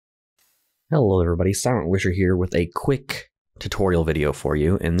Hello everybody, Silentwisher here with a quick tutorial video for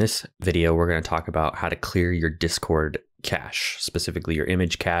you. In this video, we're going to talk about how to clear your Discord cache, specifically your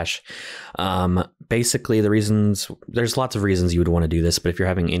image cache. Basically, there's lots of reasons you would want to do this, but if you're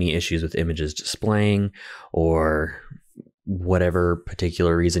having any issues with images displaying or whatever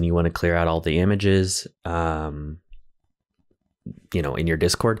particular reason you want to clear out all the images, in your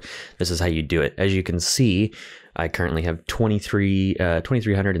Discord, this is how you do it. As you can see, I currently have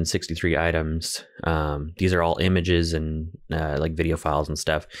 2,363 items. These are all images and like video files and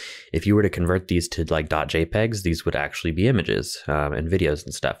stuff. If you were to convert these to like .jpegs, these would actually be images and videos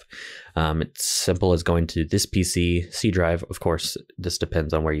and stuff. It's simple as going to this PC, C drive. Of course, this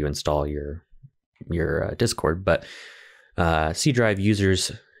depends on where you install your Discord, but C drive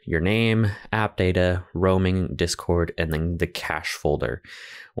users your name, app data, roaming, Discord, and then the cache folder.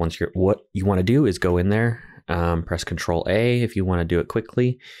 What you want to do is go in there, press Control A if you want to do it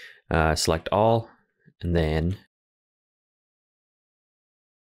quickly, select all, and then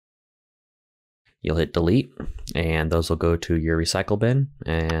you'll hit delete, and those will go to your recycle bin.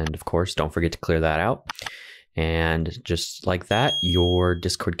 And of course, don't forget to clear that out. And just like that, your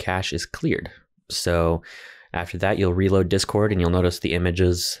Discord cache is cleared. So after that, you'll reload Discord and you'll notice the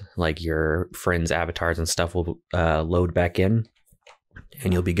images, like your friends' avatars and stuff, will load back in,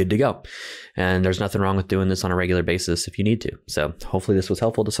 and you'll be good to go. And there's nothing wrong with doing this on a regular basis if you need to. So hopefully this was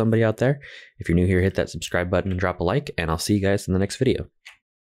helpful to somebody out there. If you're new here, hit that subscribe button and drop a like, and I'll see you guys in the next video.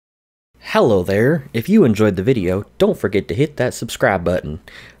 Hello there. If you enjoyed the video, don't forget to hit that subscribe button.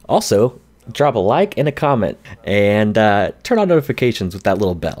 Also, drop a like and a comment, and turn on notifications with that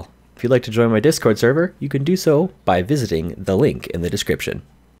little bell. If you'd like to join my Discord server, you can do so by visiting the link in the description.